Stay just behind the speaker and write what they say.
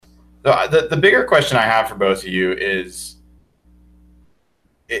The bigger question I have for both of you is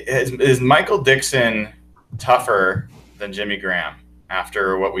Michael Dixon tougher than Jimmy Graham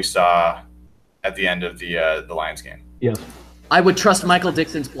after what we saw at the end of the Lions game? Yes. I would trust Michael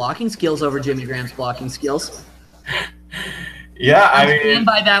Dixon's blocking skills over Jimmy Graham's blocking skills. Yeah, I stand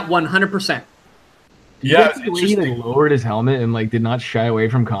by that 100%. Yeah, the way he lowered his helmet and did not shy away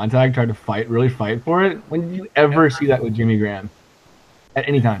from contact, tried to really fight for it. When did you ever see that with Jimmy Graham? At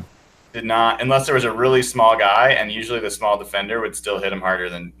any time. Did not, unless there was a really small guy, and usually the small defender would still hit him harder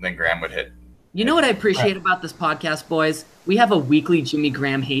than Graham would hit. You know what I appreciate about this podcast, boys? We have a weekly Jimmy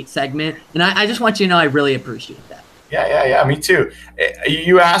Graham hate segment, and I just want you to know I really appreciate that. Yeah, me too.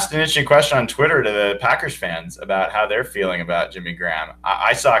 You asked an interesting question on Twitter to the Packers fans about how they're feeling about Jimmy Graham.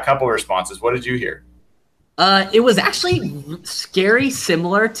 I saw a couple of responses. What did you hear? It was actually scary,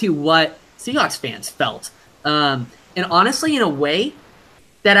 similar to what Seahawks fans felt. And honestly, in a way,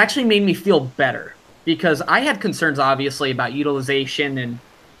 that actually made me feel better because I had concerns, obviously, about utilization and,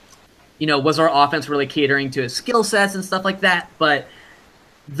 was our offense really catering to his skill sets and stuff like that. But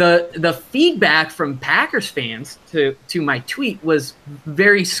the feedback from Packers fans to my tweet was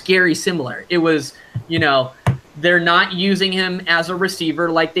very scary similar. It was, they're not using him as a receiver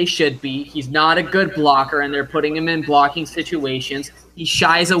like they should be. He's not a good blocker, and they're putting him in blocking situations. He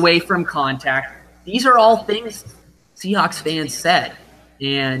shies away from contact. These are all things Seahawks fans said,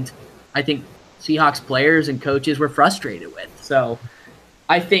 and I think Seahawks players and coaches were frustrated with. So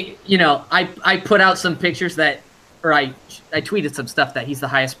I think, I put out some pictures I tweeted some stuff that he's the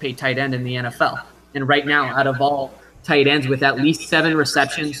highest paid tight end in the NFL. And right now, out of all tight ends with at least 7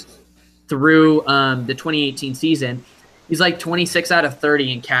 receptions through the 2018 season, he's like 26 out of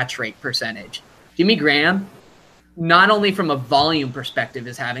 30 in catch rate percentage. Jimmy Graham, not only from a volume perspective,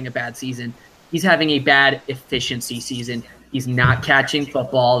 is having a bad season, he's having a bad efficiency season. He's not catching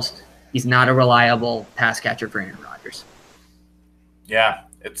footballs. He's not a reliable pass catcher for Aaron Rodgers. Yeah,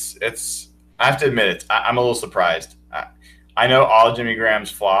 it's. I have to admit, I'm a little surprised. I know all of Jimmy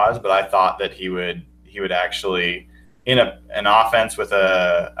Graham's flaws, but I thought that he would actually, in an offense with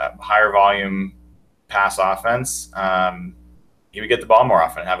a higher volume pass offense, he would get the ball more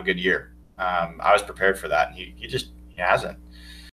often and have a good year. I was prepared for that, and he hasn't.